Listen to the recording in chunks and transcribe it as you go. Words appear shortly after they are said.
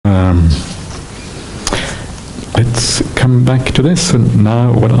come back to this. And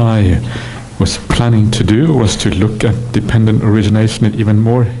now what I was planning to do was to look at dependent origination in even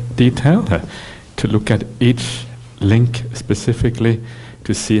more detail, to look at each link specifically,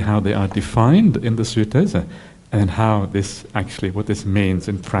 to see how they are defined in the suttas, and how this actually, what this means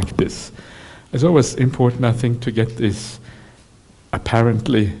in practice. It's always important, I think, to get these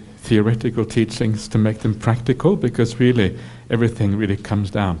apparently theoretical teachings to make them practical, because really everything really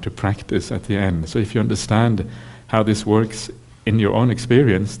comes down to practice at the end. So if you understand how this works in your own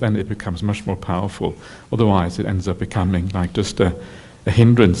experience, then it becomes much more powerful. Otherwise it ends up becoming like just a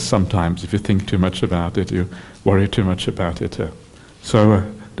hindrance sometimes. If you think too much about it, you worry too much about it. So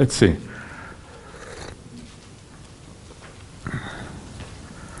let's see.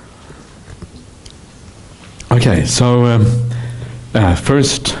 Okay, so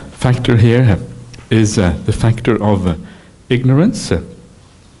first factor here is the factor of ignorance,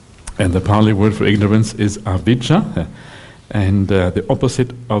 and the Pali word for ignorance is avijja, and the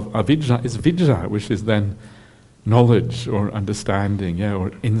opposite of avijja is vijja, which is then knowledge or understanding,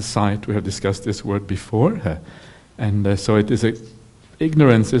 or insight. We have discussed this word before, and so it is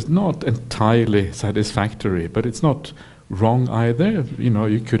ignorance is not entirely satisfactory, but it's not wrong either. You know,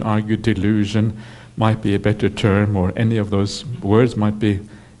 you could argue delusion might be a better term, or any of those words might be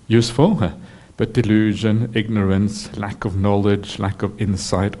useful, but delusion, ignorance, lack of knowledge, lack of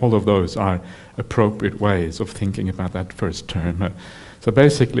insight, all of those are appropriate ways of thinking about that first term. So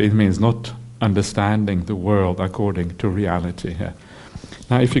basically it means not understanding the world according to reality.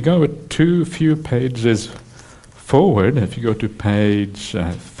 Now if you go a few pages forward, if you go to page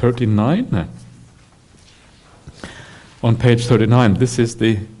 39, on page 39, this is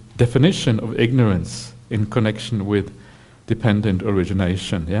the definition of ignorance in connection with dependent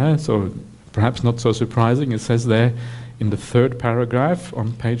origination. So perhaps not so surprising, it says there in the third paragraph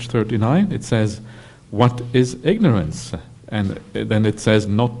on page 39, it says, what is ignorance? And then it says,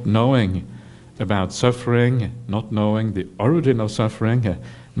 not knowing about suffering, not knowing the origin of suffering,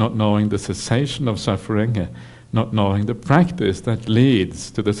 not knowing the cessation of suffering, not knowing the practice that leads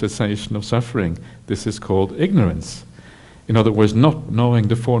to the cessation of suffering. This is called ignorance. In other words, not knowing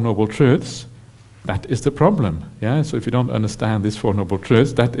the Four Noble Truths, that is the problem. So if you don't understand these Four Noble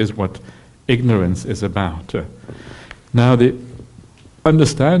Truths, that is what ignorance is about. Now the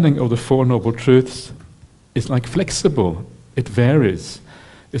understanding of the Four Noble Truths is like flexible. It varies.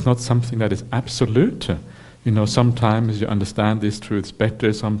 It's not something that is absolute. You know, sometimes you understand these truths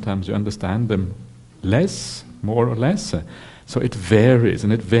better, sometimes you understand them less, more or less. So it varies,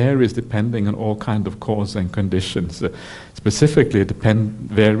 and it varies depending on all kind of cause and conditions. Specifically, it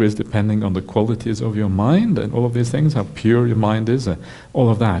varies depending on the qualities of your mind and all of these things, how pure your mind is. All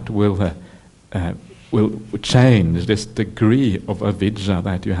of that will change this degree of avijja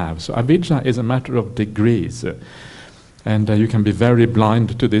that you have. So avijja is a matter of degrees. And you can be very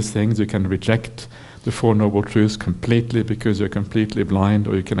blind to these things. You can reject the Four Noble Truths completely because you're completely blind,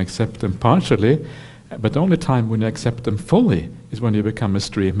 or you can accept them partially. But the only time when you accept them fully is when you become a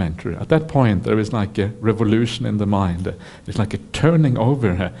stream enterer. At that point, there is like a revolution in the mind. It's like a turning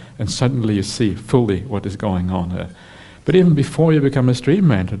over, and suddenly you see fully what is going on. But even before you become a stream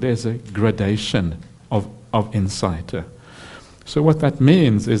enterer, there's a gradation of insight. So what that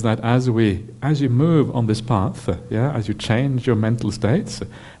means is that as you move on this path, as you change your mental states,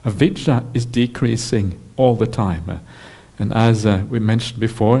 avijja is decreasing all the time. And as we mentioned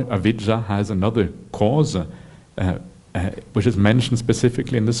before, avijja has another cause, which is mentioned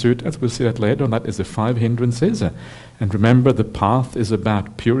specifically in the suttas. We'll see that later, and that is the 5 hindrances. And remember, the path is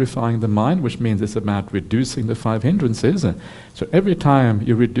about purifying the mind, which means it's about reducing the 5 hindrances. So every time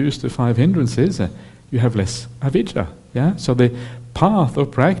you reduce the 5 hindrances, you have less avijja. So the path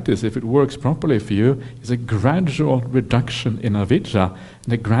of practice, if it works properly for you, is a gradual reduction in avijja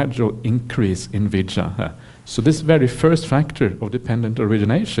and a gradual increase in vijja. So this very first factor of dependent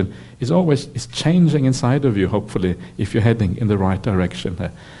origination is changing inside of you, hopefully, if you're heading in the right direction.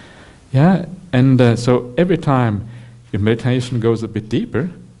 And so every time your meditation goes a bit deeper,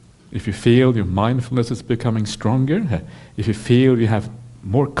 if you feel your mindfulness is becoming stronger, if you feel you have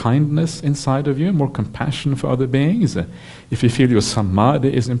more kindness inside of you, more compassion for other beings, if you feel your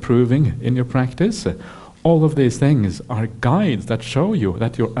samadhi is improving in your practice, all of these things are guides that show you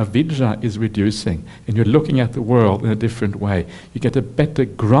that your avijja is reducing and you're looking at the world in a different way. You get a better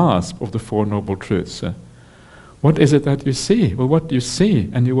grasp of the Four Noble Truths. What is it that you see? Well, what you see,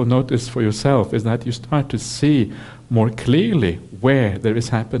 and you will notice for yourself, is that you start to see more clearly where there is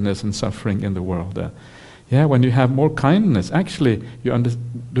happiness and suffering in the world. When you have more kindness, actually,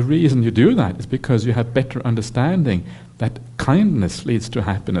 the reason you do that is because you have better understanding that kindness leads to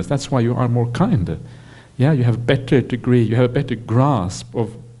happiness. That's why you are more kind. Yeah, you have a better degree, you have a better grasp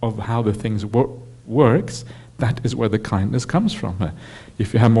of how the things works. That is where the kindness comes from.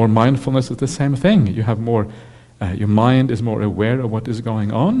 If you have more mindfulness, it's the same thing. You have more, your mind is more aware of what is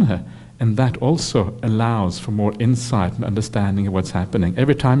going on, and that also allows for more insight and understanding of what's happening.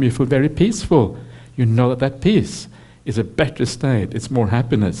 Every time you feel very peaceful, you know that that peace is a better state, it's more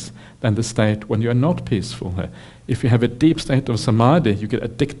happiness than the state when you're not peaceful. If you have a deep state of samadhi, you get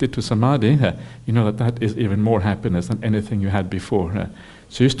addicted to samadhi, you know that that is even more happiness than anything you had before.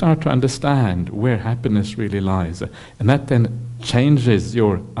 So you start to understand where happiness really lies. And that then changes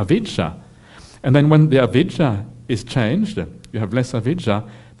your avijja. And then when the avijja is changed, you have less avijja,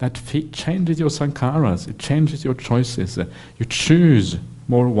 that changes your sankharas, it changes your choices. You choose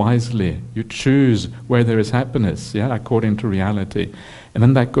more wisely, you choose where there is happiness, according to reality. And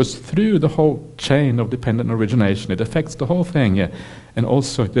then that goes through the whole chain of dependent origination. It affects the whole thing. And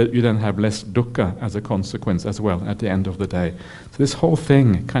also you then have less dukkha as a consequence as well at the end of the day. So this whole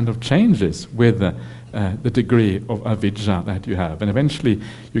thing kind of changes with the degree of avijja that you have. And eventually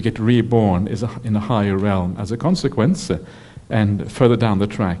you get reborn in a higher realm as a consequence. And further down the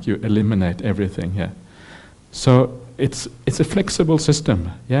track you eliminate everything. So it's a flexible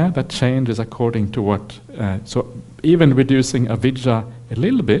system, that changes according to what. So even reducing avijja a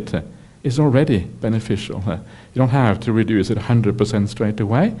little bit is already beneficial. You don't have to reduce it 100% straight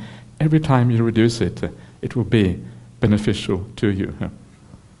away. Every time you reduce it, it will be beneficial to you.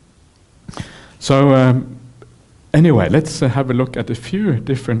 So anyway, let's have a look at a few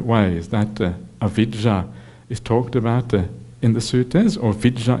different ways that avijja is talked about in the suttas, or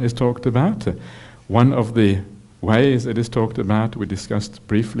vijja is talked about. One of the ways it is talked about, we discussed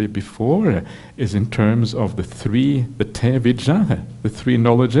briefly before, is in terms of the te vijja, the three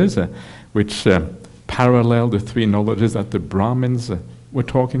knowledges, which parallel the three knowledges that the Brahmins were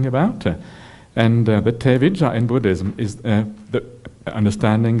talking about. And the te vijja in Buddhism is the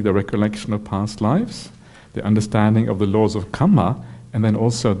understanding, the recollection of past lives, the understanding of the laws of karma, and then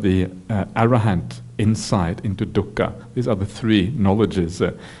also the arahant insight into dukkha. These are the three knowledges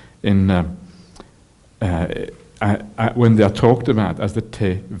when they are talked about as the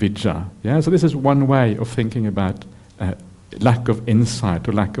te vijja. So this is one way of thinking about lack of insight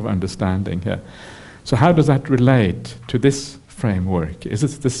or lack of understanding. So how does that relate to this framework? Is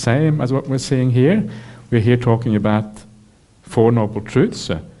it the same as what we're seeing here? We're here talking about Four Noble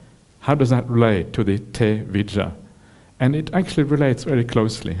Truths. How does that relate to the te vijja? And it actually relates very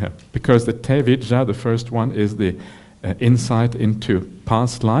closely here, because the te vijja, the first one, is the insight into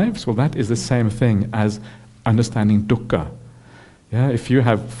past lives. Well, that is the same thing as understanding dukkha. If you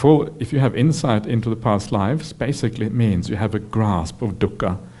have insight into the past lives, basically it means you have a grasp of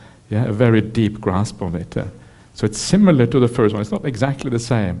dukkha, a very deep grasp of it. So it's similar to the first one. It's not exactly the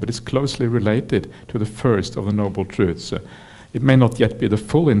same, but it's closely related to the first of the Noble Truths. It may not yet be the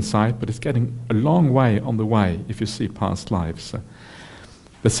full insight, but it's getting a long way on the way if you see past lives.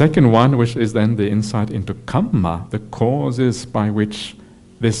 The second one, which is then the insight into karma, the causes by which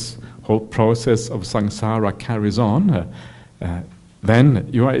this whole process of samsara carries on, then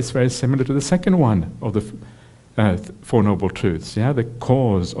it's very similar to the second one of the Four Noble Truths, the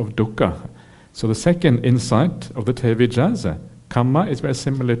cause of dukkha. So the second insight of the te vijjas, karma, is very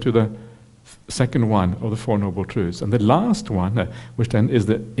similar to the second one of the Four Noble Truths. And the last one, which then is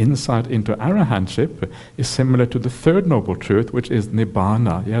the insight into arahantship, is similar to the third Noble Truth, which is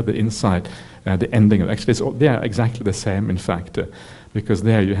nibbana, the insight, the ending. Actually, they are exactly the same, in fact, because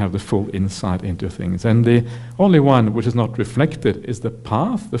there you have the full insight into things. And the only one which is not reflected is the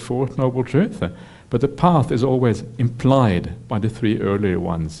path, the fourth Noble Truth. But the path is always implied by the three earlier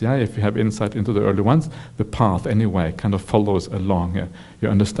ones. If you have insight into the early ones, the path anyway kind of follows along. You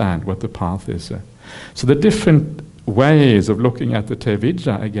understand what the path is. So the different ways of looking at the te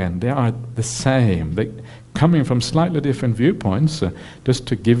vijja, again, they are the same. They're coming from slightly different viewpoints, just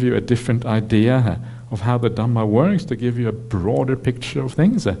to give you a different idea of how the Dhamma works, to give you a broader picture of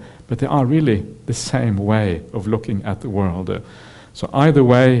things. But they are really the same way of looking at the world. So either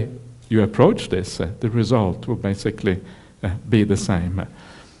way you approach this, the result will basically be the same.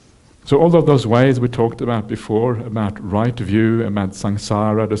 So all of those ways we talked about before, about right view, about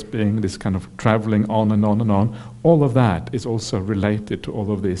samsara just being this kind of traveling on and on and on, all of that is also related to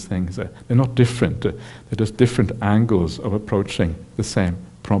all of these things. They're not different, they're just different angles of approaching the same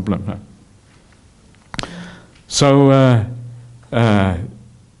problem. So that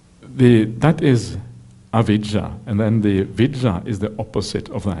is avijja, and then the vijja is the opposite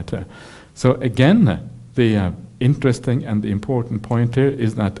of that. So again, the interesting and the important point here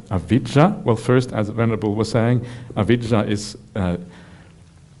is that avijja, well, first, as Venerable was saying, avijja is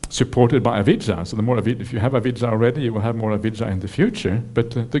supported by avidya. So the more if you have avidya already, you will have more avidya in the future.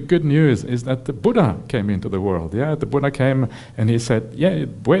 But the good news is that the Buddha came into the world. Yeah, the Buddha came and he said, yeah,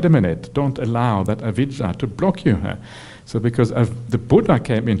 wait a minute, don't allow that avidya to block you. So because the Buddha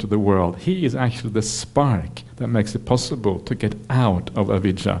came into the world, he is actually the spark that makes it possible to get out of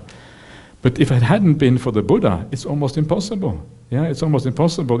avidya. But if it hadn't been for the Buddha, it's almost impossible. Yeah, it's almost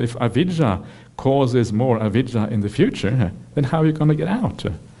impossible. If avidya causes more avidya in the future, then how are you going to get out?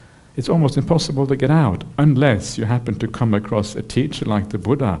 It's almost impossible to get out unless you happen to come across a teacher like the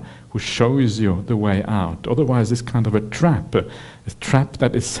Buddha who shows you the way out. Otherwise, it's kind of a trap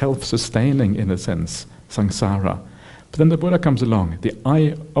that is self-sustaining in a sense, samsara. But then the Buddha comes along, the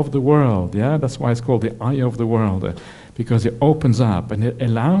eye of the world. Yeah, that's why it's called the eye of the world, because it opens up and it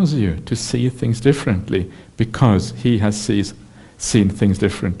allows you to see things differently because he has seen things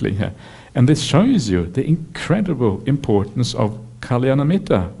differently. And this shows you the incredible importance of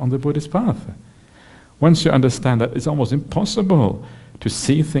Kalyanamitta on the Buddhist path. Once you understand that it's almost impossible to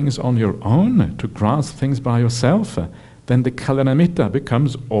see things on your own, to grasp things by yourself, then the Kalyanamitta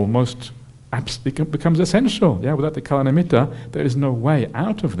becomes almost becomes essential. Yeah, without the Kalyanamitta, there is no way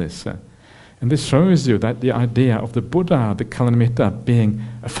out of this. And this shows you that the idea of the Buddha, the Kalyanamitta, being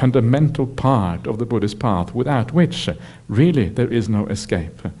a fundamental part of the Buddhist path, without which really there is no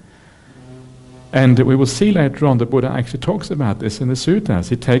escape. And we will see later on the Buddha actually talks about this in the suttas.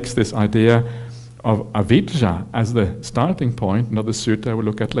 He takes this idea of avidya as the starting point, another sutta we'll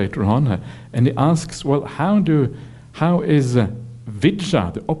look at later on, and he asks, well, how is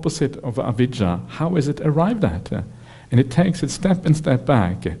vidya, the opposite of avidya, how is it arrived at? And it takes it step and step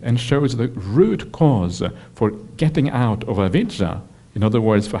back and shows the root cause for getting out of avidya. In other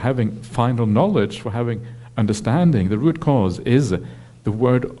words, for having final knowledge, for having understanding, the root cause is the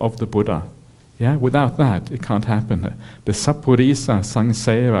word of the Buddha. Yeah, without that, it can't happen. The sappurisa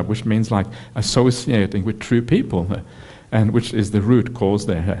sangseva, which means like associating with true people, and which is the root cause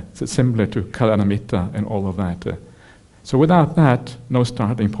there. It's similar to Kalyanamitta and all of that. So without that, no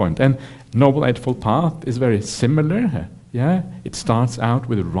starting point. And Noble Eightfold Path is very similar. Yeah, it starts out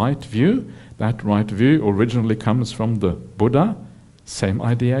with a right view. That right view originally comes from the Buddha. Same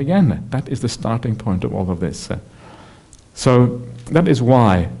idea again. That is the starting point of all of this. So that is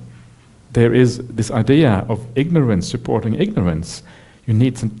why there is this idea of ignorance supporting ignorance. You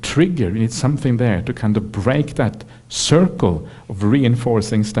need some trigger, you need something there to kind of break that circle of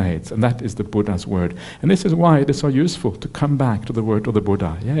reinforcing states, and that is the Buddha's word. And this is why it is so useful to come back to the word of the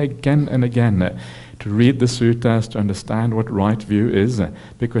Buddha, again and again, to read the suttas, to understand what right view is,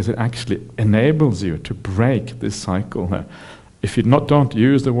 because it actually enables you to break this cycle. If you don't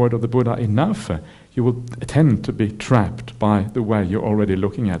use the word of the Buddha enough, you will tend to be trapped by the way you're already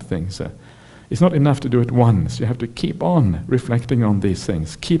looking at things. It's not enough to do it once. You have to keep on reflecting on these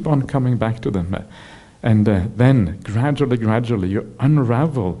things, keep on coming back to them. And then gradually you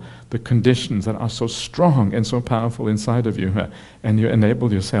unravel the conditions that are so strong and so powerful inside of you, and you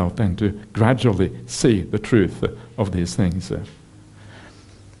enable yourself then to gradually see the truth of these things.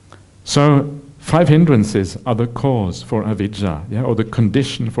 So 5 hindrances are the cause for avidya, or the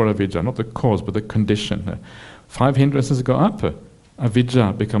condition for avidya, not the cause but the condition. 5 hindrances go up,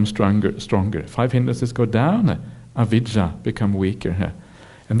 avidya becomes stronger. 5 hindrances go down, avidya become weaker.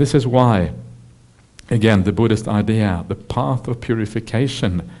 And this is why, again, the Buddhist idea, the path of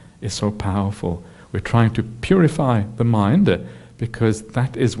purification is so powerful. We're trying to purify the mind because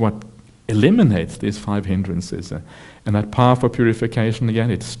that is what eliminates these 5 hindrances. And that path of purification, again,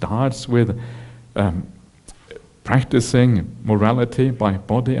 it starts with practicing morality by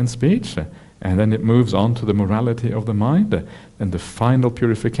body and speech, and then it moves on to the morality of the mind, and the final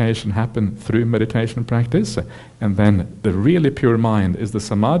purification happens through meditation practice, and then the really pure mind is the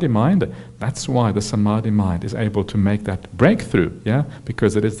samadhi mind. That's why the samadhi mind is able to make that breakthrough,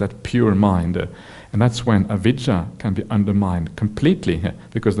 because it is that pure mind. And that's when avidya can be undermined completely,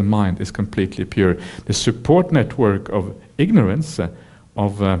 because the mind is completely pure. The support network of ignorance,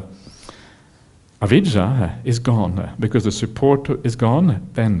 of avidya is gone. Because the support is gone,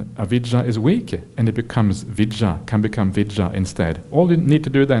 then avidya is weak, and it becomes vidya, can become vidya instead. All you need to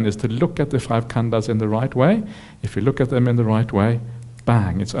do then is to look at the 5 khandhas in the right way. If you look at them in the right way,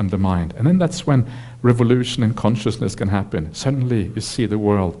 bang, it's undermined. And then that's when revolution in consciousness can happen. Suddenly you see the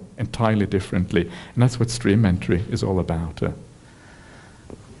world entirely differently. And that's what stream entry is all about.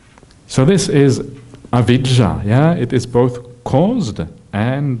 So this is avidya, it is both caused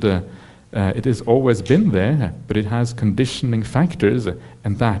and it has always been there, but it has conditioning factors,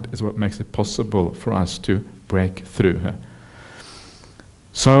 and that is what makes it possible for us to break through.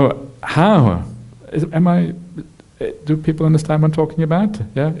 So how am I Do people understand what I'm talking about?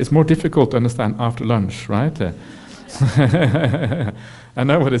 Yeah, it's more difficult to understand after lunch, right? I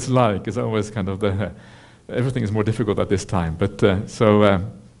know what it's like. It's always kind of everything is more difficult at this time. But it's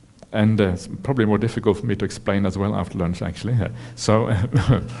probably more difficult for me to explain as well after lunch, actually. So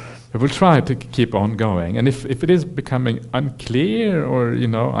I will try to keep on going. And if it is becoming unclear, or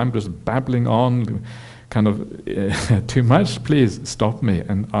I'm just babbling on, kind of too much, please stop me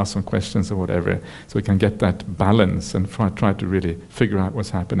and ask some questions or whatever, so we can get that balance and try to really figure out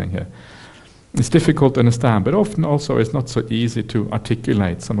what's happening here. It's difficult to understand, but often also it's not so easy to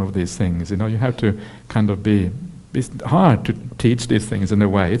articulate some of these things. You have to kind of it's hard to teach these things in a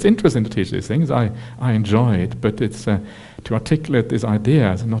way. It's interesting to teach these things. I enjoy it, but it's to articulate these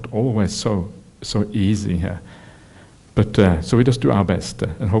ideas not always so easy here. But so we just do our best,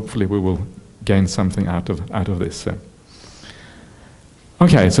 and hopefully we will gain something out of this.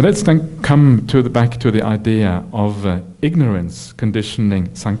 Okay, so let's then come back to the idea of ignorance conditioning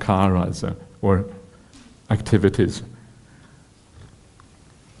sankharas, or activities.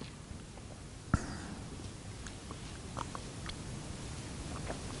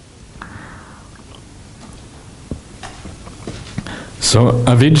 So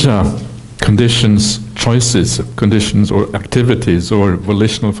avidya conditions choices, conditions or activities or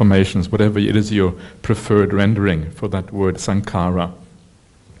volitional formations, whatever it is your preferred rendering for that word sankhara.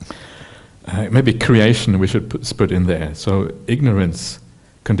 Maybe creation we should put in there. So ignorance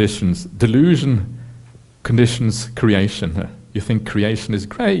conditions, delusion conditions creation. You think creation is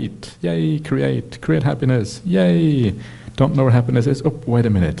great, yay, create happiness, yay. Don't know where happiness is, oh, wait a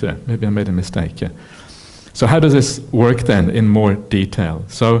minute, maybe I made a mistake. So how does this work then in more detail?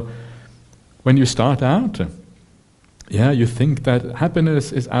 So when you start out, you think that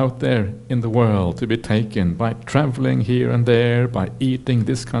happiness is out there in the world to be taken by traveling here and there, by eating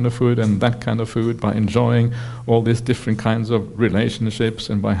this kind of food and that kind of food, by enjoying all these different kinds of relationships,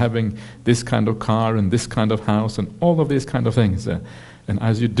 and by having this kind of car and this kind of house and all of these kind of things. And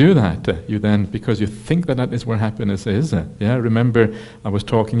as you do that, you then, because you think that is where happiness is, remember I was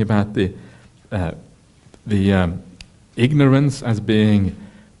talking about the ignorance as being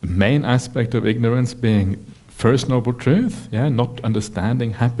the main aspect of ignorance being First Noble Truth, not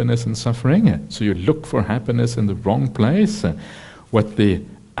understanding happiness and suffering. So you look for happiness in the wrong place. What the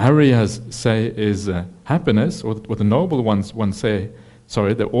Aryas say is happiness, or what the noble ones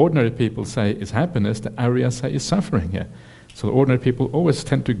the ordinary people say is happiness, the Aryas say is suffering. So the ordinary people always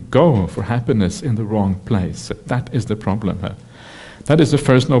tend to go for happiness in the wrong place. That is the problem. That is the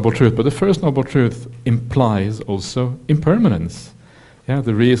First Noble Truth. But the First Noble Truth implies also impermanence.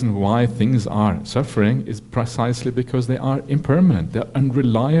 The reason why things are suffering is precisely because they are impermanent, they're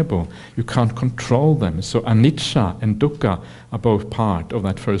unreliable, you can't control them. So anicca and dukkha are both part of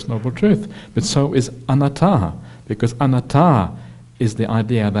that First Noble Truth. But so is anatta, because anatta is the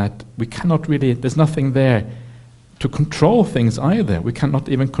idea that we cannot really, there's nothing there to control things either. We cannot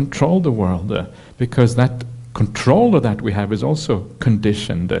even control the world, because that control that we have is also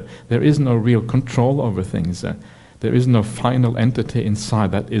conditioned. There is no real control over things. There is no final entity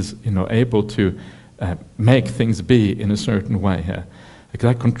inside that is, able to make things be in a certain way.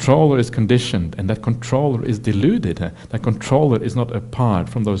 That controller is conditioned, and that controller is deluded. That controller is not apart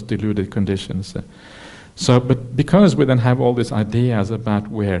from those deluded conditions. But because we then have all these ideas about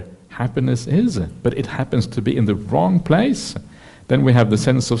where happiness is, but it happens to be in the wrong place, then we have the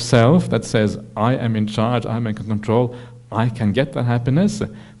sense of self that says, I am in charge, I am in control, I can get that happiness.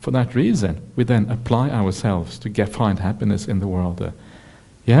 For that reason, we then apply ourselves to find happiness in the world.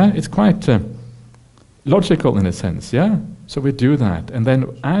 It's quite logical in a sense, So we do that, and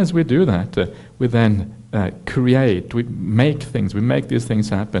then as we do that, we then create, we make these things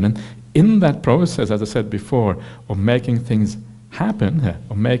happen. And in that process, as I said before, of making things happen,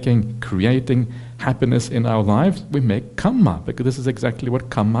 of creating happiness in our lives, we make kamma, because this is exactly what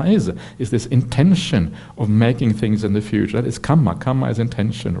kamma is this intention of making things in the future. That is kamma. Kamma is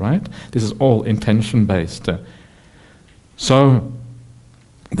intention, right? This is all intention based. So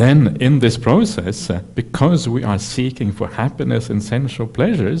then in this process, because we are seeking for happiness and sensual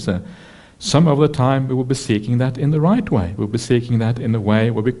pleasures, some of the time we will be seeking that in the right way. We'll be seeking that in a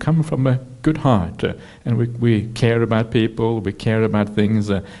way where we come from a good heart, and we care about people, we care about things,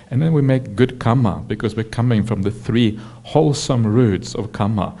 and then we make good kamma, because we're coming from the three wholesome roots of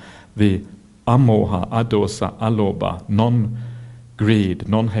kamma, the amoha, adosa, alobha, non-greed,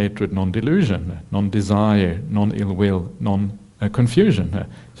 non-hatred, non-delusion, non-desire, non-ill will, non-confusion.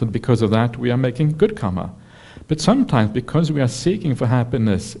 So because of that we are making good kamma. But sometimes, because we are seeking for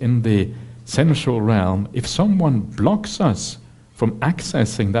happiness in the sensual realm, if someone blocks us from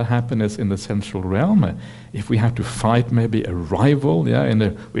accessing that happiness in the sensual realm. If we have to fight maybe a rival,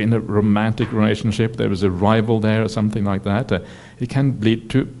 in a romantic relationship, there is a rival there or something like that, it can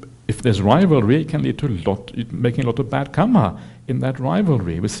lead to, if there's rivalry, it can lead to making a lot of bad karma in that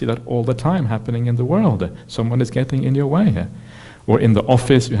rivalry. We see that all the time happening in the world. Someone is getting in your way. Or in the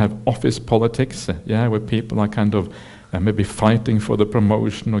office, you have office politics, where people are kind of maybe fighting for the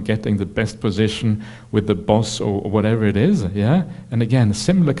promotion or getting the best position with the boss or whatever it is, And again,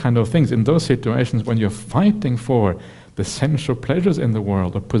 similar kind of things. In those situations when you're fighting for the sensual pleasures in the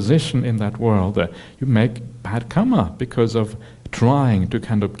world, or position in that world, you make bad karma because of trying to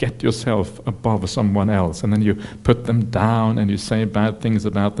kind of get yourself above someone else, and then you put them down and you say bad things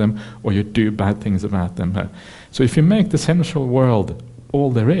about them, or you do bad things about them. So if you make the sensual world all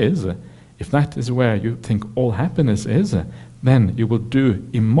there is, if that is where you think all happiness is, then you will do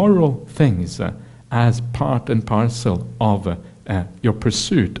immoral things as part and parcel of your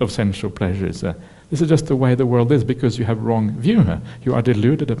pursuit of sensual pleasures. This is just the way the world is because you have wrong view. You are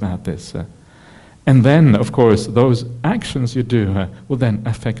deluded about this. And then, of course, those actions you do will then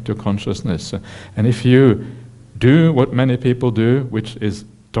affect your consciousness. And if you do what many people do, which is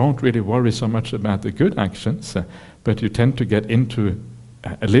don't really worry so much about the good actions, but you tend to get into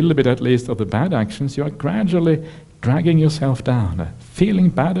a little bit at least of the bad actions, you are gradually dragging yourself down, feeling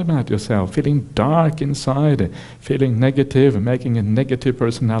bad about yourself, feeling dark inside, feeling negative, making a negative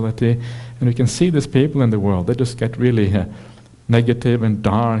personality. And you can see these people in the world, they just get really negative and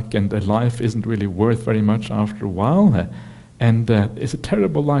dark, and their life isn't really worth very much after a while. And it's a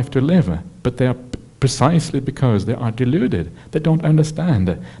terrible life to live, but they are precisely because they are deluded. They don't understand.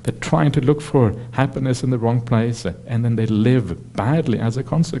 They're trying to look for happiness in the wrong place, and then they live badly as a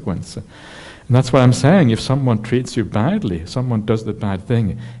consequence. And that's why I'm saying, if someone treats you badly, someone does the bad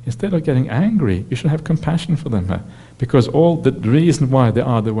thing, instead of getting angry, you should have compassion for them. Because all the reason why they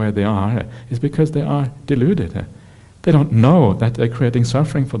are the way they are is because they are deluded. They don't know that they're creating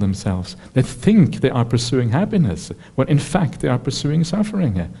suffering for themselves. They think they are pursuing happiness, when in fact they are pursuing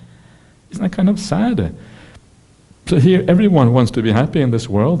suffering. Isn't that kind of sad? So here everyone wants to be happy in this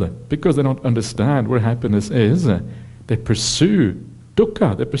world because they don't understand where happiness is. They pursue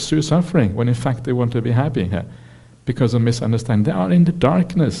dukkha, they pursue suffering, when in fact they want to be happy because of misunderstanding. They are in the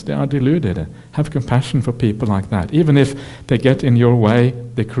darkness, they are deluded. Have compassion for people like that. Even if they get in your way,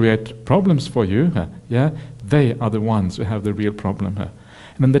 they create problems for you, they are the ones who have the real problem.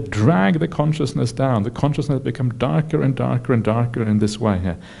 And then they drag the consciousness down. The consciousness becomes darker and darker and darker in this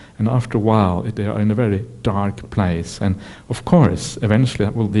way. And after a while, they are in a very dark place. And of course, eventually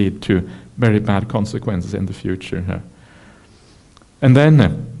that will lead to very bad consequences in the future. And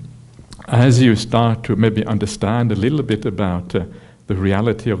then, as you start to maybe understand a little bit about the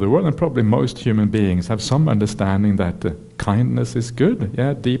reality of the world, and probably most human beings have some understanding that kindness is good.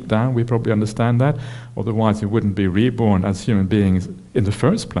 Deep down we probably understand that. Otherwise we wouldn't be reborn as human beings in the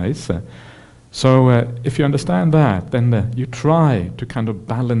first place. So if you understand that, then you try to kind of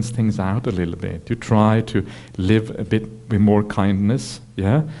balance things out a little bit. You try to live a bit with more kindness,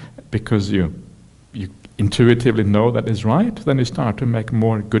 because you intuitively know that is right. Then you start to make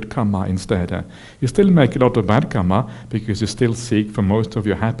more good karma instead. You still make a lot of bad karma because you still seek for most of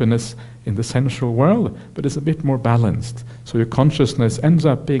your happiness in the sensual world, but it's a bit more balanced. So your consciousness ends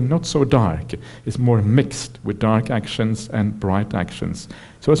up being not so dark. It's more mixed with dark actions and bright actions.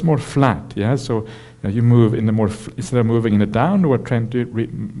 So it's more flat. So you move in a more instead of moving in a downward trend,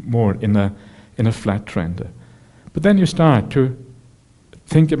 more in a flat trend. But then you start to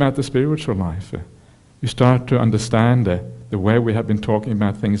think about the spiritual life. You start to understand the way we have been talking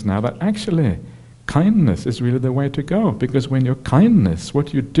about things now, that actually kindness is really the way to go. Because when you're kindness,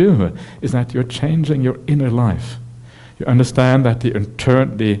 what you do is that you're changing your inner life. You understand that the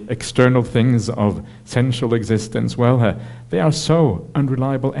external things of sensual existence, they are so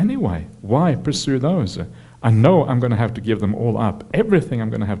unreliable anyway. Why pursue those? I know I'm going to have to give them all up. Everything I'm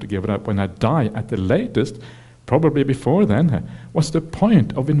going to have to give it up when I die at the latest. Probably before then. What's the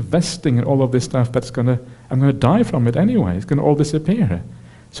point of investing in all of this stuff I'm going to die from it anyway. It's going to all disappear.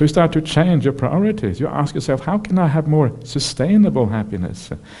 So you start to change your priorities. You ask yourself, how can I have more sustainable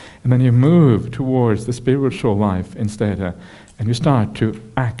happiness? And then you move towards the spiritual life instead. And you start to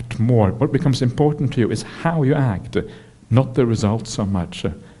act more. What becomes important to you is how you act, not the results so much.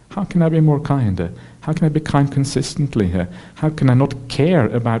 How can I be more kind? How can I be kind consistently? How can I not care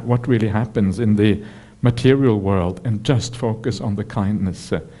about what really happens in the material world and just focus on the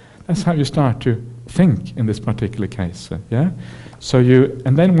kindness? That's how you start to think in this particular case. Yeah. So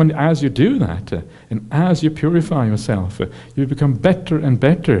and then as you do that, and as you purify yourself, you become better and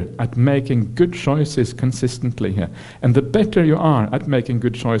better at making good choices consistently. And the better you are at making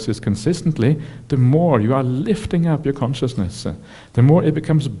good choices consistently, the more you are lifting up your consciousness. The more it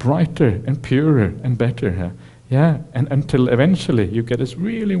becomes brighter and purer and better. Yeah, and until eventually you get this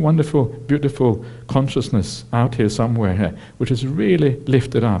really wonderful, beautiful consciousness out here somewhere, which is really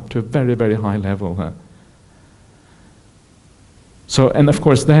lifted up to a very, very high level. So, and of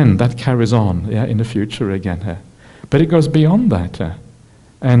course then that carries on in the future again. But it goes beyond that.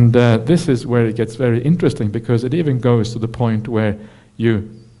 And this is where it gets very interesting, because it even goes to the point where you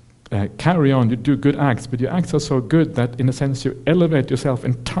carry on, you do good acts, but your acts are so good that in a sense you elevate yourself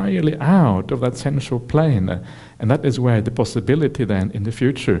entirely out of that sensual plane. And that is where the possibility then in the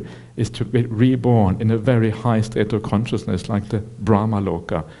future is to be reborn in a very high state of consciousness like the Brahma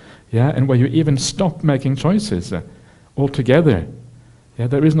Loka. Yeah, and where you even stop making choices altogether. Yeah,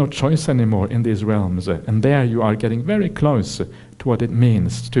 there is no choice anymore in these realms, and there you are getting very close to what it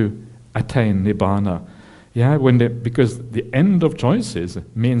means to attain Nibbana. Yeah, because the end of choices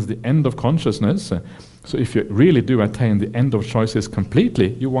means the end of consciousness. So if you really do attain the end of choices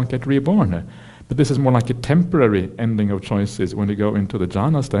completely, you won't get reborn. But this is more like a temporary ending of choices when you go into the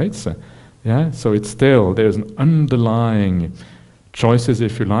jhana states. Yeah, so it's still, there's an underlying choices,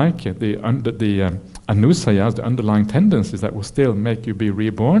 if you like, the anusayas, the underlying tendencies that will still make you be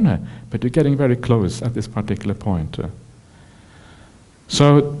reborn, but you're getting very close at this particular point.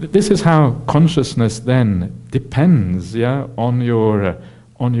 So this is how consciousness then depends, on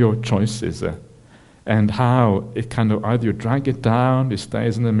your choices, and how it kind of either you drag it down, it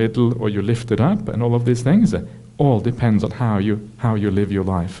stays in the middle, or you lift it up, and all of these things all depends on how you live your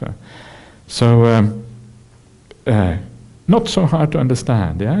life. Not so hard to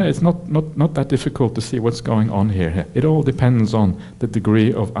understand. It's not that difficult to see what's going on here. It all depends on the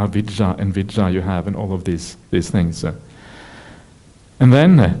degree of avidya and vidya you have, and all of these things. And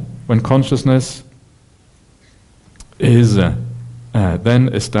then, when consciousness is then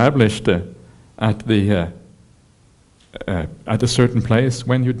established at a certain place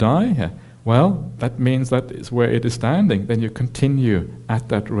when you die, well, that means that is where it is standing. Then you continue at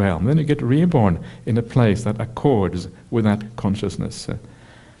that realm. Then you get reborn in a place that accords with that consciousness.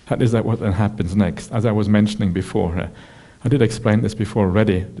 That is what then happens next, as I was mentioning before. I did explain this before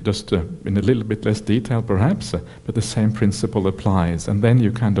already, just in a little bit less detail perhaps, but the same principle applies. And then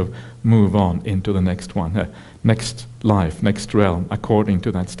you kind of move on into the next one, next life, next realm, according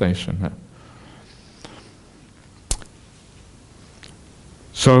to that station.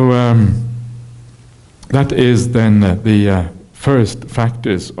 So that is then the first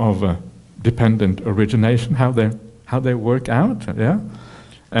factors of dependent origination, how they work out,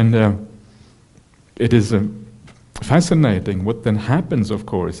 and it is fascinating what then happens, of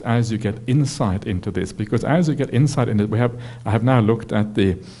course, as you get insight into this, because as you get insight into it, I have now looked at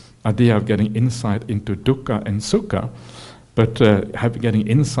the idea of getting insight into dukkha and sukha, but getting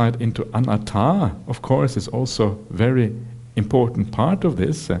insight into anatta, of course, is also very important part of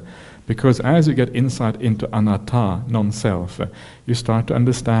this, because as you get insight into anatta, non-self, you start to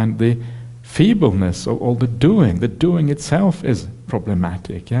understand the feebleness of all the doing. The doing itself is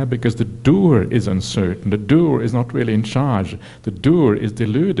problematic, because the doer is uncertain, the doer is not really in charge, the doer is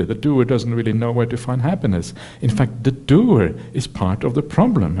deluded, the doer doesn't really know where to find happiness. In fact, the doer is part of the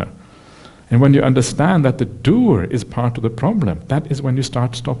problem. And when you understand that the doer is part of the problem, that is when you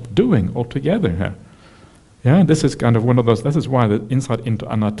stop doing altogether. This is kind of one of those, this is why the insight into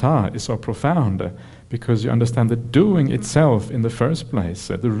anatta is so profound, because you understand the doing itself in the first place.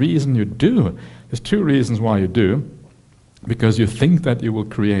 The reason you do, there's two reasons why you do, because you think that you will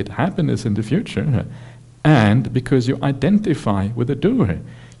create happiness in the future, and because you identify with the doer.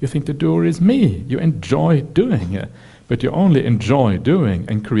 You think the doer is me, you enjoy doing, but you only enjoy doing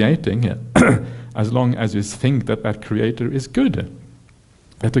and creating as long as you think that that creator is good,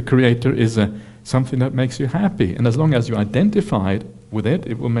 that the creator is something that makes you happy, and as long as you identify with it,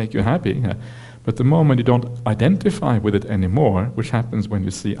 it will make you happy. But the moment you don't identify with it anymore, which happens when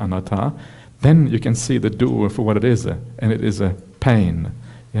you see anatta, then you can see the doer for what it is, and it is a pain.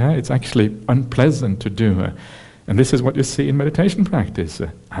 It's actually unpleasant to do. And this is what you see in meditation practice.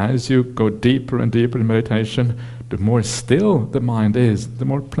 As you go deeper and deeper in meditation, the more still the mind is, the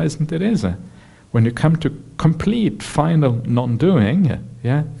more pleasant it is. When you come to complete final non-doing,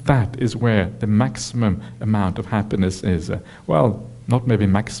 that is where the maximum amount of happiness is. Well, not maybe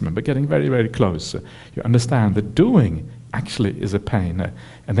maximum, but getting very, very close. You understand that doing actually is a pain.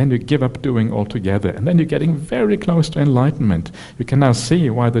 And then you give up doing altogether. And then you're getting very close to enlightenment. You can now see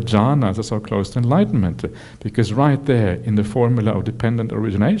why the jhanas are so close to enlightenment. Because right there in the formula of dependent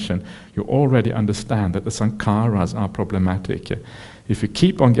origination, you already understand that the sankharas are problematic. If you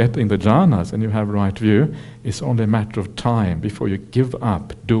keep on getting the jhanas and you have right view, it's only a matter of time before you give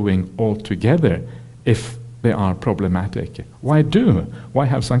up doing altogether if they are problematic. Why do? Why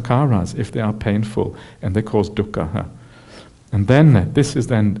have sankharas if they are painful and they cause dukkha? And then this is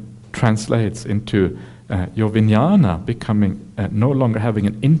then translates into your vijnana becoming no longer having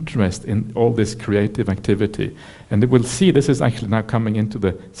an interest in all this creative activity. And we'll see this is actually now coming into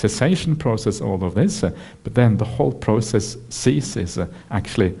the cessation process, all of this, but then the whole process ceases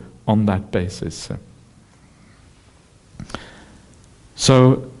actually on that basis.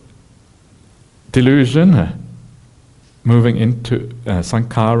 So delusion, moving into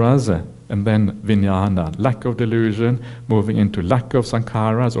sankharas, and then vijnana, lack of delusion, moving into lack of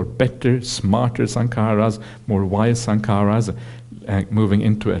sankharas, or better, smarter sankharas, more wise sankharas, moving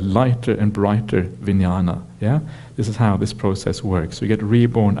into a lighter and brighter vijnana. Yeah, this is how this process works. So you get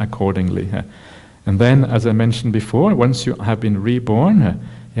reborn accordingly. And then, as I mentioned before, once you have been reborn,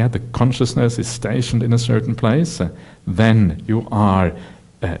 the consciousness is stationed in a certain place. Then you are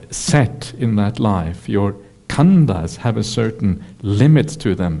set in that life. Your khandhas have a certain limit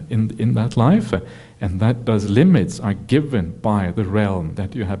to them in that life, and that those limits are given by the realm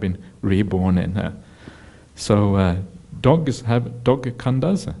that you have been reborn in. So dogs have dog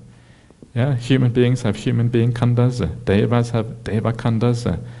khandhas, human beings have human being khandhas, devas have deva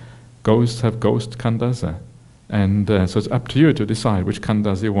khandhas, ghosts have ghost khandhas, and so it's up to you to decide which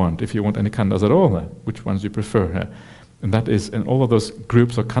khandhas you want, if you want any khandhas at all, which ones you prefer. And that is, and all of those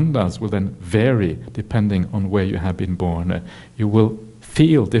groups of khandhas will then vary depending on where you have been born. You will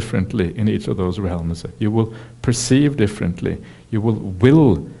feel differently in each of those realms. You will perceive differently. You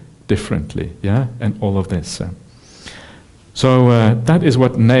will differently, and all of this. So that is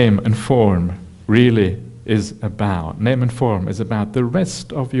what name and form really is about. Name and form is about the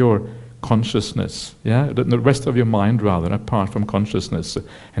rest of your consciousness, the rest of your mind rather, apart from consciousness,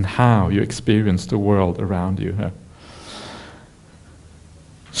 and how you experience the world around you.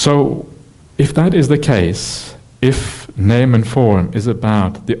 So, if that is the case, if name and form is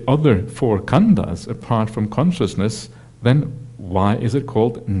about the other four khandhas apart from consciousness, then why is it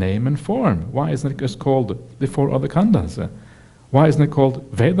called name and form? Why isn't it just called the four other khandhas? Why isn't it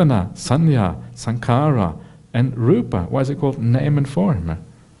called Vedana, Sanya, Sankhara, and Rupa? Why is it called name and form?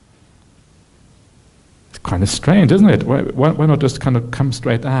 It's kind of strange, isn't it? Why not just kind of come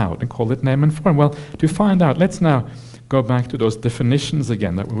straight out and call it name and form? Well, to find out, let's now go back to those definitions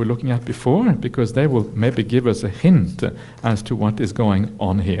again that we were looking at before, because they will maybe give us a hint as to what is going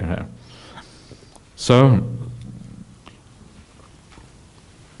on here. So,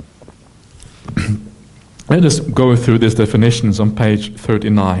 let us go through these definitions on page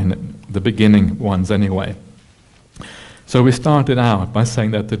 39, the beginning ones anyway. So we started out by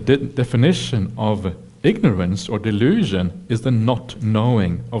saying that the definition of ignorance or delusion is the not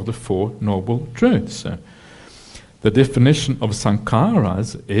knowing of the Four Noble Truths. The definition of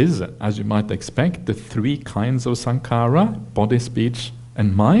sankharas is, as you might expect, the three kinds of sankhara: body, speech,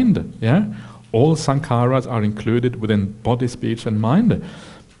 and mind. All sankharas are included within body, speech, and mind.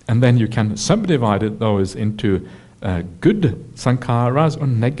 And then you can subdivide those into good sankharas or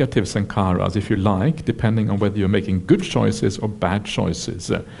negative sankharas, if you like, depending on whether you're making good choices or bad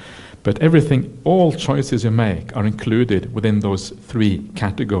choices. But everything, all choices you make are included within those three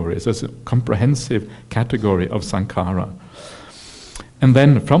categories. There's a comprehensive category of sankhara. And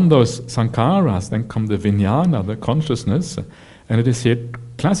then from those sankharas then come the vijnana, the consciousness, and it is here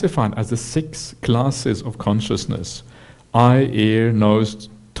classified as the 6 classes of consciousness: eye, ear, nose,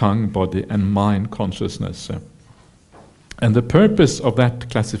 tongue, body, and mind consciousness. And the purpose of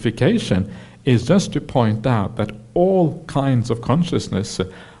that classification is just to point out that all kinds of consciousness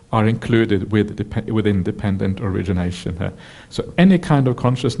are included within dependent origination. So any kind of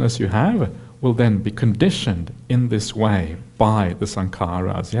consciousness you have will then be conditioned in this way by the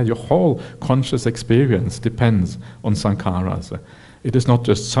sankharas. Your whole conscious experience depends on sankharas. It is not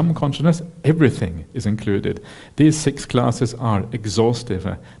just some consciousness, everything is included. These 6 classes are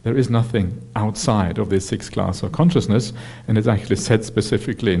exhaustive. There is nothing outside of these 6 classes of consciousness, and it's actually said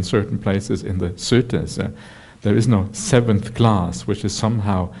specifically in certain places in the suttas. There is no 7th class which is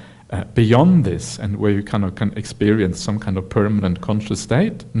somehow beyond this and where you kind of can experience some kind of permanent conscious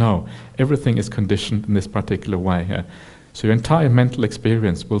state. No, everything is conditioned in this particular way. So your entire mental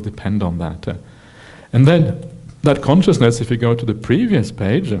experience will depend on that. And then that consciousness, if you go to the previous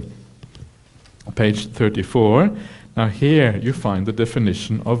page, page 34, Now here you find the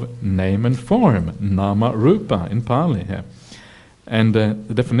definition of name and form, nama rupa in Pali here. And the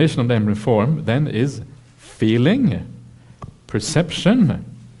definition of name and form then is feeling, perception,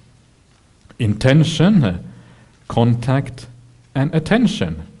 intention, contact, and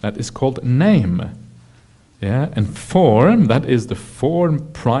attention. That is called name. Yeah? And form, that is the four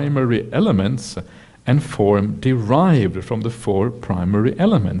primary elements, and form derived from the four primary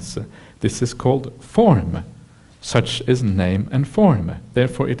elements. This is called form. Such is name and form.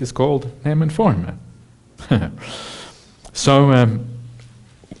 Therefore it is called name and form. So,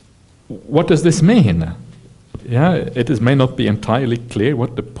 what does this mean? Yeah, may not be entirely clear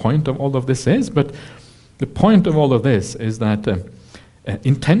what the point of all of this is, but the point of all of this is that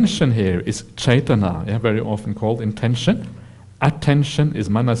intention here is chaitana, very often called intention. Attention is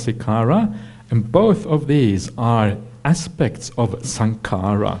manasikara, and both of these are aspects of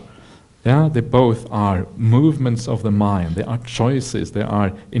sankhara. Yeah, they both are movements of the mind, they are choices, they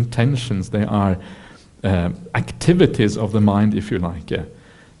are intentions, they are activities of the mind, if you like. Yeah.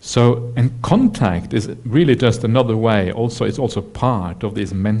 So, and contact is really just another way. It's also part of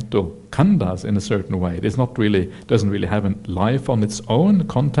these mental khandhas in a certain way. It is not really, doesn't really have a life on its own,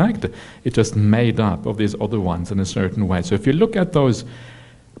 contact. It's just made up of these other ones in a certain way. So if you look at those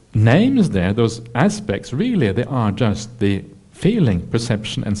names there, those aspects, really they are just the feeling,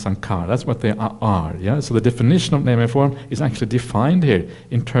 perception, and sankhara. That's what they are. Yeah. So the definition of name and form is actually defined here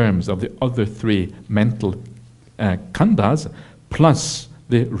in terms of the other three mental khandhas plus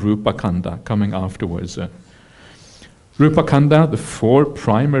the rupa khandha coming afterwards. Rupa khandha, the four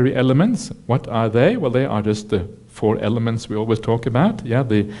primary elements. What are they? Well, they are just the four elements we always talk about. Yeah,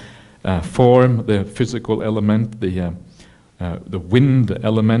 the form, the physical element, the wind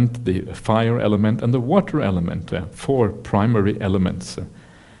element, the fire element, and the water element. Four primary elements.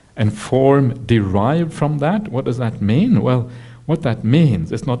 And form derived from that, what does that mean? Well, what that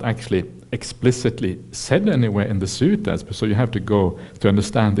means is not actually explicitly said anywhere in the suttas, so you have to go, to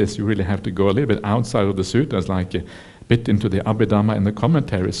understand this, you really have to go a little bit outside of the suttas, like a bit into the Abhidhamma and the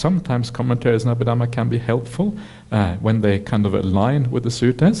commentaries. Sometimes commentaries and Abhidhamma can be helpful when they kind of align with the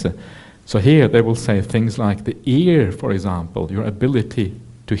suttas. So here they will say things like the ear, for example, your ability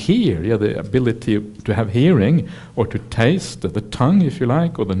to hear, the ability to have hearing, or to taste, the tongue, if you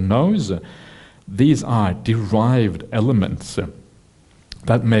like, or the nose. These are derived elements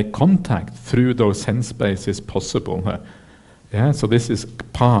that make contact through those sense spaces possible. Yeah, so this is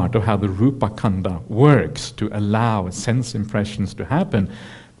part of how the rupa khandha works to allow sense impressions to happen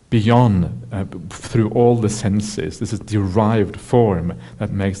beyond, through all the senses. This is derived form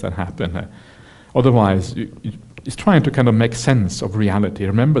that makes that happen. Otherwise, it's trying to kind of make sense of reality.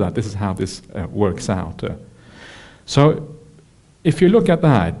 Remember that this is how this works out. So, if you look at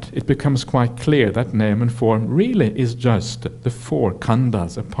that, it becomes quite clear that name and form really is just the four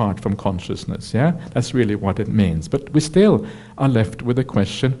khandhas apart from consciousness. Yeah, that's really what it means. But we still are left with the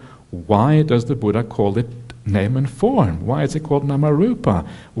question: why does the Buddha call it name and form? Why is it called namarupa?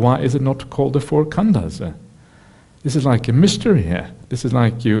 Why is it not called the four khandhas? This is like a mystery here. This is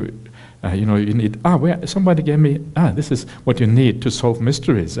like you need. Somebody gave me. This is what you need to solve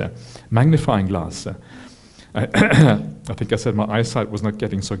mysteries. Magnifying glass. I think I said my eyesight was not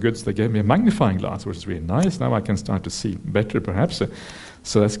getting so good, so they gave me a magnifying glass, which is really nice. Now I can start to see better, perhaps.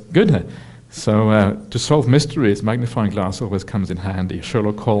 So that's good. So to solve mysteries, magnifying glass always comes in handy.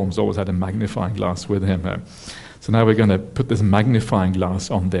 Sherlock Holmes always had a magnifying glass with him. So now we're going to put this magnifying glass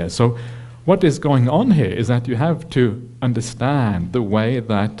on there. So what is going on here is that you have to understand the way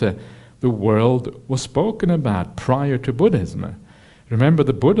that the world was spoken about prior to Buddhism. Remember,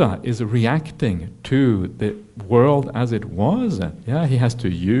 the Buddha is reacting to the world as it was. Yeah, he has to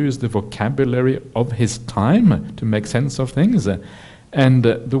use the vocabulary of his time to make sense of things. And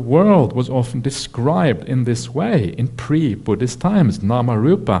the world was often described in this way in pre-Buddhist times. Nama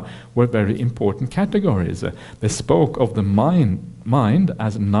Rupa were very important categories. They spoke of the mind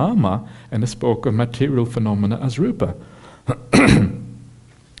as Nama, and they spoke of material phenomena as Rupa.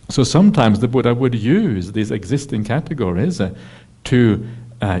 So sometimes the Buddha would use these existing categories to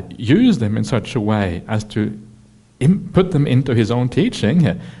use them in such a way as to put them into his own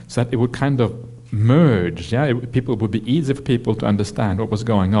teaching, so that it would kind of merge. Yeah, it would be easy for people to understand what was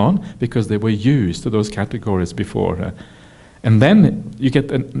going on because they were used to those categories before. And then you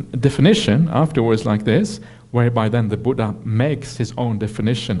get a definition afterwards like this, whereby then the Buddha makes his own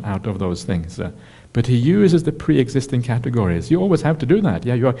definition out of those things. But he uses the pre-existing categories. You always have to do that.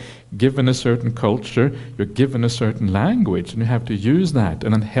 Yeah, you are given a certain culture, you're given a certain language, and you have to use that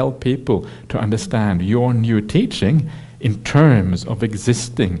and then help people to understand your new teaching in terms of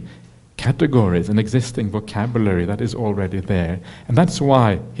existing categories, an existing vocabulary that is already there. And that's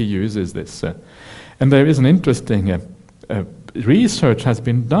why he uses this. And there is an interesting research has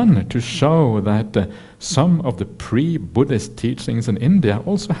been done to show that some of the pre-Buddhist teachings in India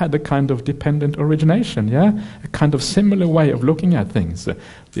also had a kind of dependent origination, yeah? A kind of similar way of looking at things.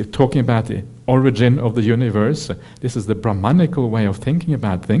 They're talking about the origin of the universe. This is the Brahmanical way of thinking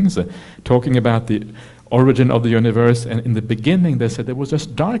about things. Talking about the origin of the universe, and in the beginning they said there was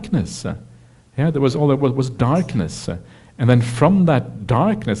just darkness. Yeah, there was all there was darkness. And then from that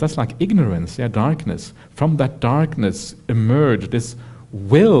darkness, that's like ignorance, yeah, darkness. From that darkness emerged this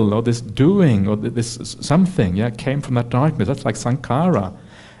will, or this doing, or this something, yeah, came from that darkness. That's like sankhara.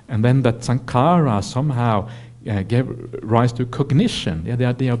 And then that sankhara somehow gave rise to cognition, yeah, the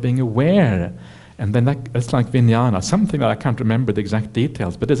idea of being aware. And then that's like vijnana, something that I can't remember the exact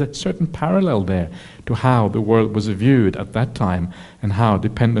details, but there's a certain parallel there to how the world was viewed at that time, and how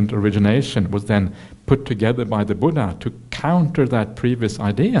dependent origination was then put together by the Buddha to counter that previous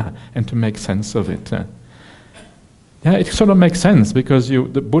idea and to make sense of it. Yeah, it sort of makes sense, because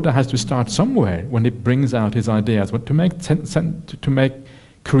the Buddha has to start somewhere when he brings out his ideas. But to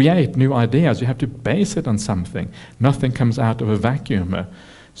create new ideas, you have to base it on something. Nothing comes out of a vacuum.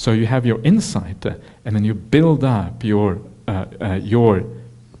 So you have your insight, and then you build up your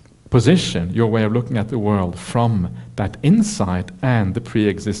position, your way of looking at the world from that insight and the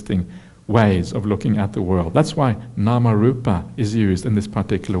pre-existing ways of looking at the world. That's why nama-rupa is used in this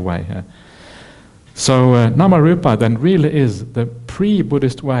particular way. So nama-rupa then really is the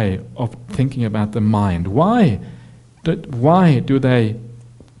pre-Buddhist way of thinking about the mind. Why do they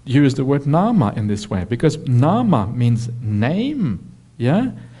use the word nama in this way? Because nama means name.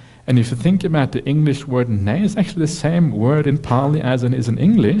 Yeah? And if you think about the English word name, it's actually the same word in Pali as it is in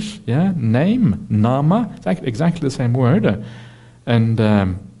English. Yeah? Name, nama, it's exactly the same word. And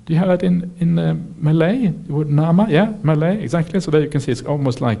do you have that in Malay? The word nama? Yeah, Malay, exactly. So there you can see it's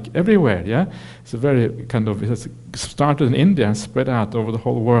almost like everywhere. Yeah? It's a very kind of, it has started in India and spread out over the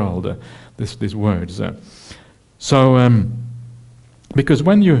whole world, these words. Because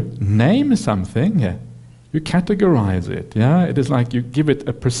when you name something, you categorize it, yeah? It is like you give it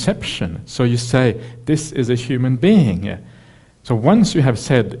a perception. So you say, this is a human being. So once you have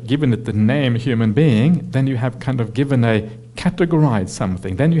given it the name human being, then you have kind of categorized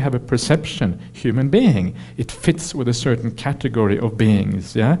something. Then you have a perception, human being. It fits with a certain category of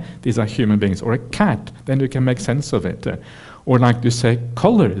beings, yeah? These are human beings. Or a cat, then you can make sense of it. Or like you say,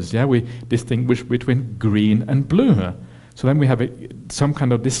 colors, yeah? We distinguish between green and blue. So then we have some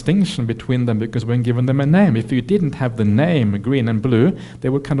kind of distinction between them, because we're given them a name. If you didn't have the name green and blue, they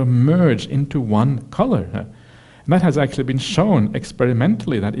would kind of merge into one color. And that has actually been shown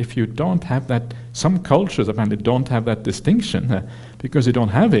experimentally, that if you don't have that, some cultures apparently don't have that distinction, because you don't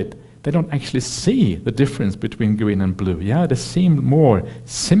have it, they don't actually see the difference between green and blue. Yeah, they seem more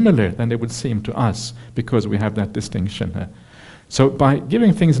similar than they would seem to us, because we have that distinction. So by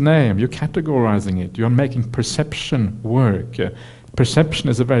giving things name, you're categorizing it, you're making perception work. Perception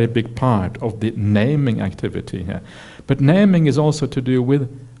is a very big part of the naming activity. But naming is also to do with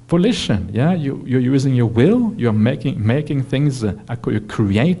volition. Yeah, you're using your will, you're making things, you're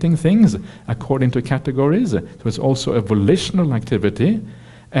creating things according to categories. So it's also a volitional activity.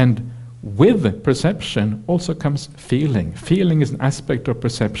 And with perception also comes feeling. Feeling is an aspect of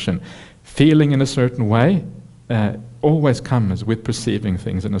perception. Feeling in a certain way always comes with perceiving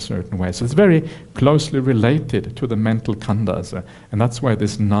things in a certain way. So it's very closely related to the mental khandhas, and that's why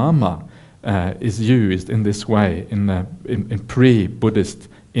this nama is used in this way in pre-Buddhist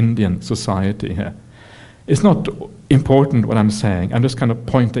Indian society here. It's not important what I'm saying, I'm just kind of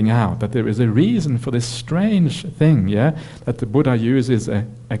pointing out that there is a reason for this strange thing, yeah, that the Buddha uses a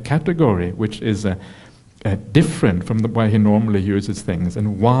category which is different from the way he normally uses things,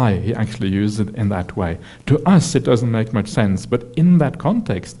 and why he actually uses it in that way. To us it doesn't make much sense, but in that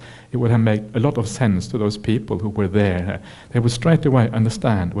context it would have made a lot of sense to those people who were there. They would straight away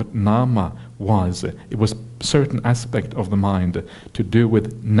understand what nama was. It was a certain aspect of the mind to do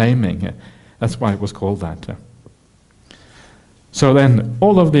with naming. That's why it was called that. So then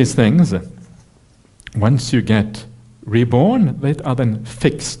all of these things, once you get reborn, they are then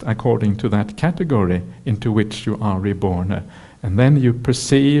fixed according to that category into which you are reborn. And then you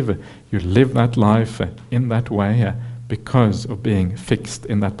perceive, you live that life in that way because of being fixed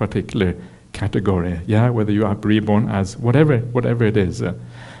in that particular category. Yeah, whether you are reborn as whatever it is.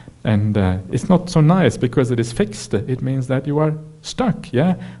 And it's not so nice because it is fixed. It means that you are stuck,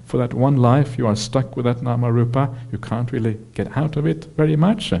 yeah? For that one life, you are stuck with that nama rupa. You can't really get out of it very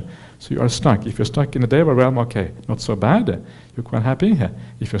much. So you are stuck. If you're stuck in the Deva realm, okay, not so bad. You're quite happy.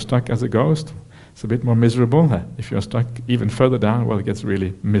 If you're stuck as a ghost, it's a bit more miserable. If you're stuck even further down, well, it gets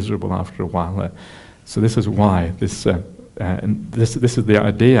really miserable after a while. So this is why this is the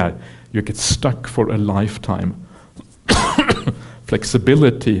idea. You get stuck for a lifetime.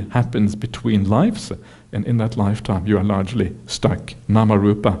 Flexibility happens between lives, and in that lifetime you are largely stuck. Nama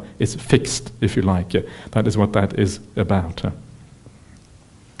rupa is fixed, if you like. That is what that is about.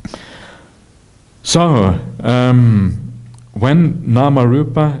 So, when nama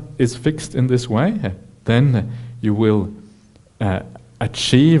rupa is fixed in this way, then you will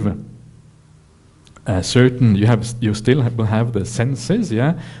achieve you still will have the senses,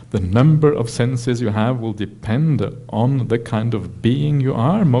 yeah? The number of senses you have will depend on the kind of being you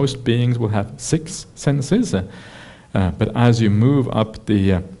are. Most beings will have 6 senses, but as you move up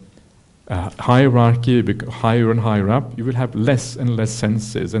the hierarchy, higher and higher up, you will have less and less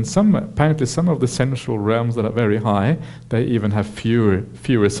senses. And apparently some of the sensual realms that are very high, they even have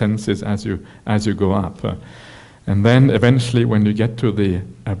fewer senses as you go up. And then eventually when you get to the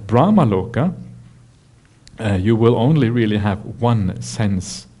Brahma Loka, you will only really have 1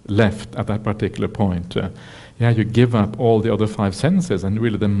 sense left at that particular point. You give up all the other 5 senses, and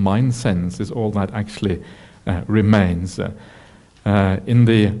really the mind sense is all that actually remains. In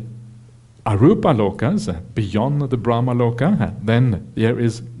the Arupa Lokas, beyond the Brahma Loka, then there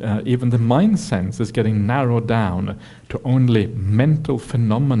is even the mind sense is getting narrowed down to only mental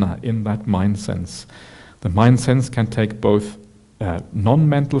phenomena in that mind sense. The mind sense can take both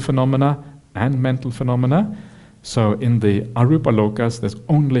non-mental phenomena and mental phenomena. So in the Arupa Lokas, there's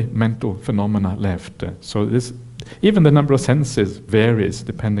only mental phenomena left. So even the number of senses varies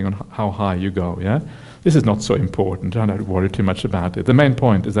depending on how high you go. Yeah, this is not so important. I don't worry too much about it. The main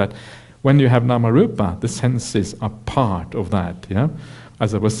point is that when you have nama rupa, the senses are part of that. Yeah,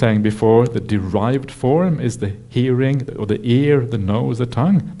 as I was saying before, the derived form is the hearing, or the ear, the nose, the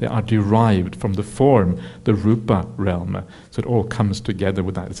tongue. They are derived from the form, the rupa realm. So it all comes together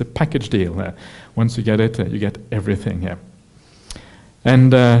with that. It's a package deal. Once you get it, you get everything here.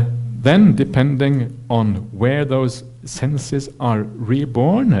 And then, depending on where those senses are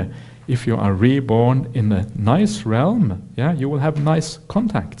reborn, if you are reborn in a nice realm, you will have nice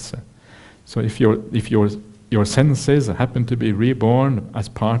contacts. So if your senses happen to be reborn as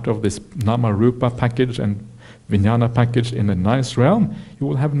part of this nama rupa package and vijnana package in a nice realm, you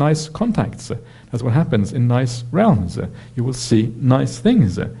will have nice contacts. That's what happens in nice realms. You will see nice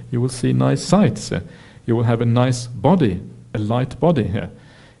things. You will see nice sights. You will have a nice body, a light body here.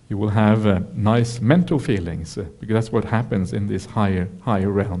 You will have nice mental feelings, because that's what happens in these higher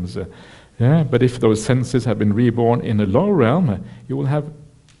realms. But if those senses have been reborn in a low realm, you will have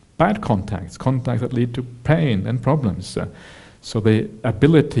bad contacts that lead to pain and problems. So the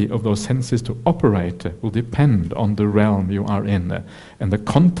ability of those senses to operate will depend on the realm you are in, and the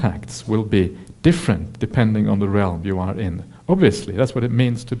contacts will be different depending on the realm you are in. Obviously, that's what it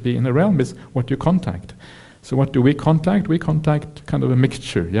means to be in a realm, is what you contact. So what do we contact? We contact kind of a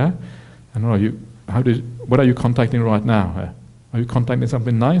mixture, yeah? I don't know, what are you contacting right now? Are you contacting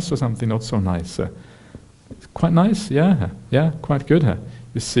something nice or something not so nice? Quite nice, yeah, quite good.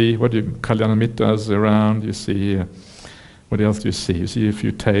 You see what Kalyana Mittas around, you see, what else do you see? You see a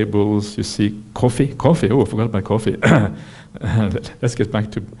few tables, you see coffee, oh, I forgot about coffee. Let's get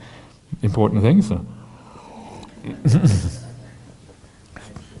back to important things.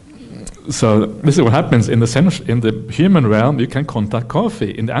 So this is what happens in the human realm. You can contact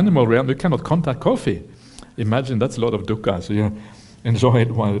coffee. In the animal realm, you cannot contact coffee. Imagine that's a lot of dukkha, so you enjoy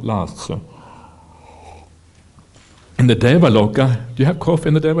it while it lasts. So. In the Deva Loka, do you have coffee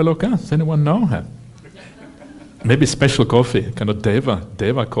in the Deva Loka? Does anyone know? Maybe special coffee, kind of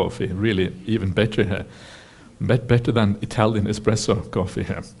Deva coffee, really even better. Better than Italian espresso coffee.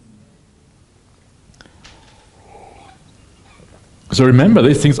 So remember,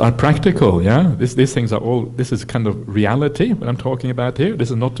 these things are practical, yeah? These things are all, this is kind of reality, what I'm talking about here. This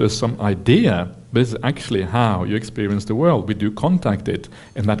is not just some idea, but this is actually how you experience the world. We do contact it,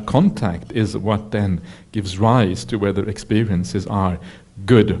 and that contact is what then gives rise to whether experiences are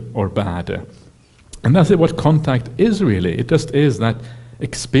good or bad. And that's what contact is really. It just is that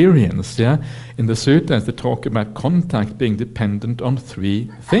experience, yeah? In the suttas, they talk about contact being dependent on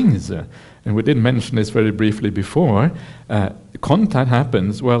 3 things. And we did mention this very briefly before. Contact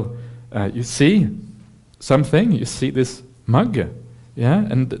happens, you see something, you see this mug, yeah,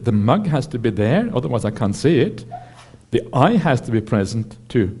 and the mug has to be there, otherwise I can't see it. The eye has to be present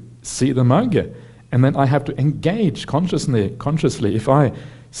to see the mug, and then I have to engage consciously. If I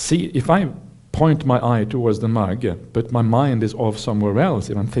point my eye towards the mug, but my mind is off somewhere else,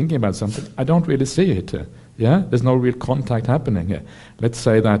 if I'm thinking about something, I don't really see it. There's no real contact happening. Let's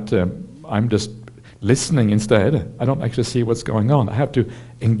say that I'm just listening instead. I don't actually see what's going on. I have to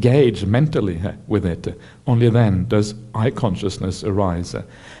engage mentally with it. Only then does eye consciousness arise.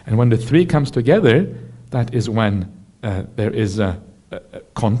 And when the three comes together, that is when there is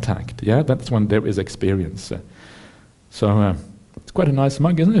contact. That's when there is experience. So it's quite a nice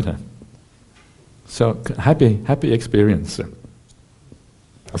mug, isn't it? So happy experience.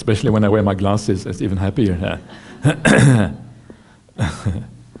 Especially when I wear my glasses, it's even happier.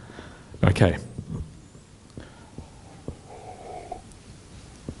 Okay.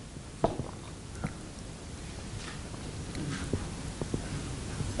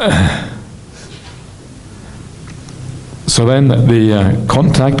 So then the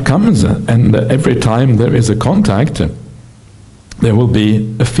contact comes, and every time there is a contact, there will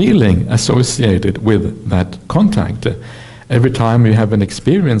be a feeling associated with that contact. Every time you have an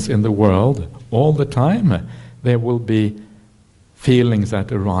experience in the world, all the time, there will be feelings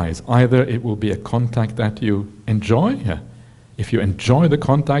that arise. Either it will be a contact that you enjoy. If you enjoy the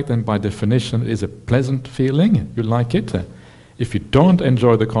contact, then by definition it is a pleasant feeling, you like it. If you don't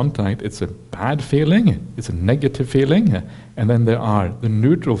enjoy the contact, it's a bad feeling, it's a negative feeling. And then there are the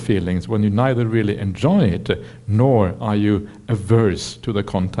neutral feelings when you neither really enjoy it, nor are you averse to the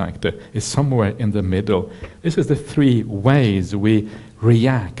contact. It's somewhere in the middle. This is the three ways we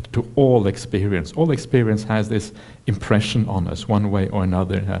react to all experience. All experience has this impression on us, one way or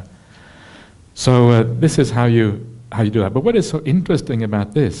another. So this is how you do that. But what is so interesting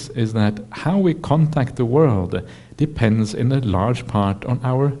about this is that how we contact the world depends in a large part on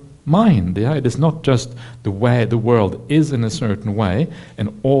our mind. It is not just the way the world is in a certain way,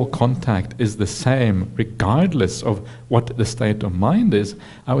 and all contact is the same regardless of what the state of mind is.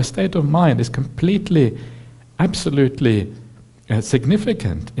 Our state of mind is completely, absolutely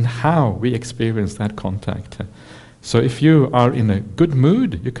significant in how we experience that contact. So if you are in a good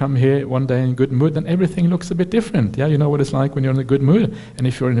mood, you come here one day in a good mood, then everything looks a bit different. You know what it's like when you're in a good mood. And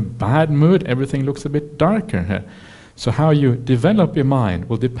if you're in a bad mood, everything looks a bit darker. So how you develop your mind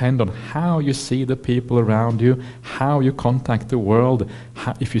will depend on how you see the people around you, how you contact the world.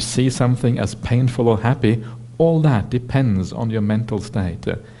 If you see something as painful or happy, all that depends on your mental state.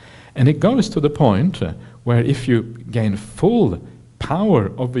 And it goes to the point where if you gain full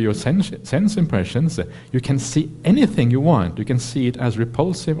power over your sense impressions, you can see anything you want. You can see it as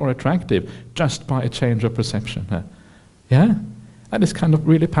repulsive or attractive just by a change of perception. That is kind of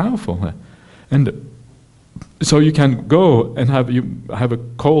really powerful. And so you can go and have a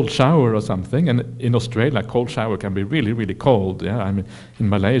cold shower or something, and in Australia, a cold shower can be really, really cold. I mean, in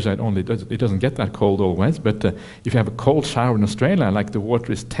Malaysia, it doesn't get that cold always. But if you have a cold shower in Australia, like the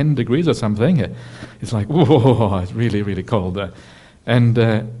water is 10 degrees or something, it's like, whoa, it's really, really cold.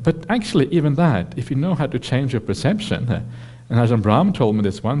 But actually, even that, if you know how to change your perception, and Ajahn Brahmali told me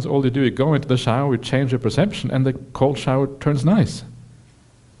this once, all you do is go into the shower, you change your perception, and the cold shower turns nice.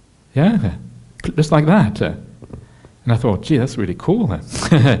 Just like that. And I thought, gee, that's really cool.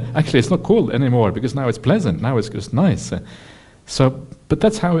 Actually, it's not cool anymore, because now it's pleasant, now it's just nice. But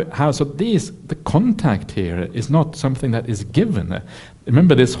that's the contact here is not something that is given.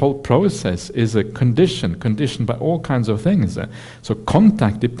 Remember, this whole process is a conditioned by all kinds of things. So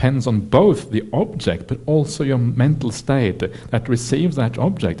contact depends on both the object, but also your mental state that receives that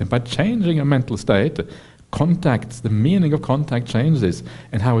object. And by changing your mental state, the meaning of contact changes,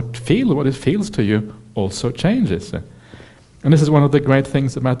 and what it feels to you also changes. And this is one of the great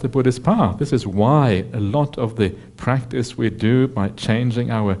things about the Buddhist path. This is why a lot of the practice we do by changing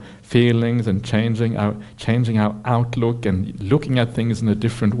our feelings and changing our outlook and looking at things in a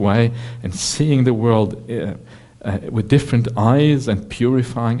different way and seeing the world with different eyes and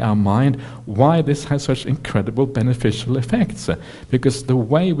purifying our mind, why this has such incredible beneficial effects. Because the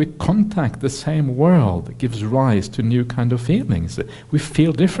way we contact the same world gives rise to new kind of feelings. We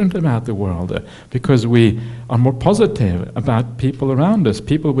feel different about the world because we are more positive about people around us,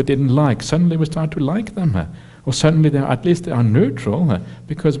 people we didn't like. Suddenly we start to like them. Or suddenly they are neutral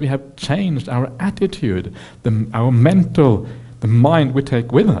because we have changed our attitude, the mind we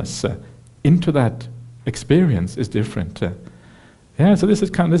take with us into that experience is different. So this is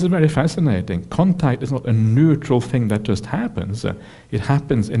very fascinating. Contact is not a neutral thing that just happens. It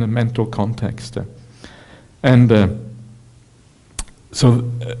happens in a mental context. So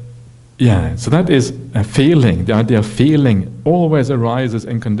that is a feeling. The idea of feeling always arises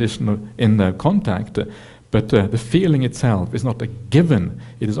in the contact, But the feeling itself is not a given.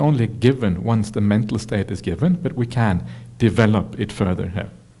 It is only given once the mental state is given, but we can develop it further here.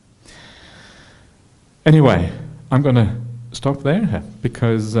 Anyway, I'm going to stop there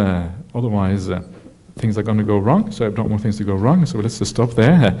because otherwise things are going to go wrong. So I don't want things to go wrong. So let's just stop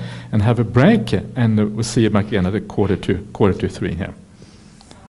there and have a break, and we'll see you back again at 2:45 here.